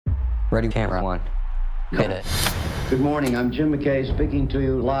Ready, camera one. Hit it. Good morning, I'm Jim McKay speaking to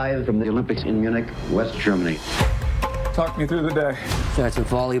you live from the Olympics in Munich, West Germany. Talk me through the day. So it's a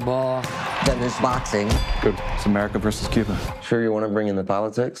volleyball, then there's boxing. Good. It's America versus Cuba. Sure you want to bring in the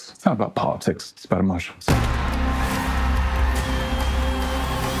politics? It's not about politics, it's about emotions.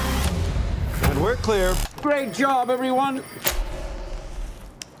 And we're clear. Great job, everyone.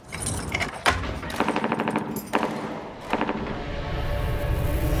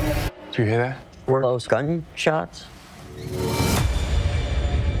 Do you hear that? Were those gunshots?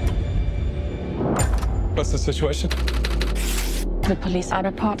 What's the situation? The police are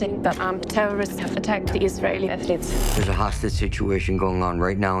reporting that armed terrorists have attacked the Israeli athletes. There's a hostage situation going on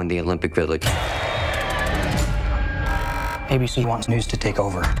right now in the Olympic Village. ABC wants news to take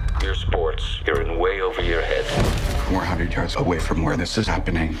over. Your sports, you're in way over your head. 400 yards away from where this is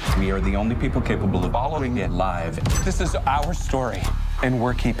happening. We are the only people capable of following it live. This is our story, and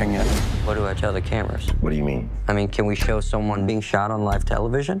we're keeping it. What do I tell the cameras? What do you mean? I mean, can we show someone being shot on live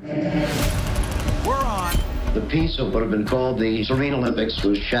television? We're on. The peace of what have been called the Serene Olympics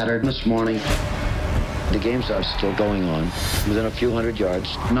was shattered this morning. The games are still going on. Within a few hundred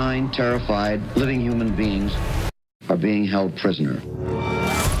yards, 9 terrified living human beings are being held prisoner.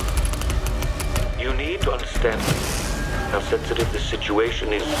 You need to understand how sensitive this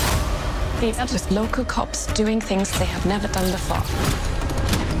situation is. These are just local cops doing things they have never done before.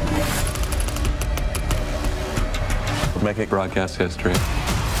 We'll make it broadcast history.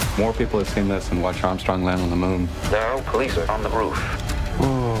 More people have seen this than watch Armstrong land on the moon. Now, police are on the roof.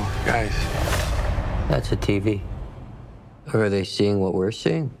 Oh, guys. That's a TV. Or are they seeing what we're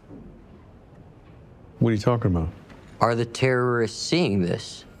seeing? What are you talking about? Are the terrorists seeing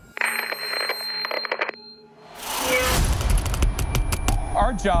this?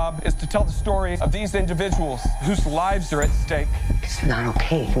 Our job is to tell the story of these individuals whose lives are at stake. It's not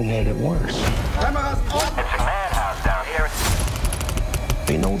okay if we made it worse. It's a madhouse down here.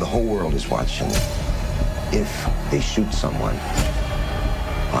 They know the whole world is watching. If they shoot someone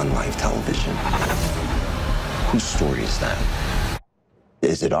on live television, whose story is that?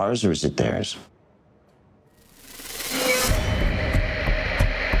 Is it ours or is it theirs?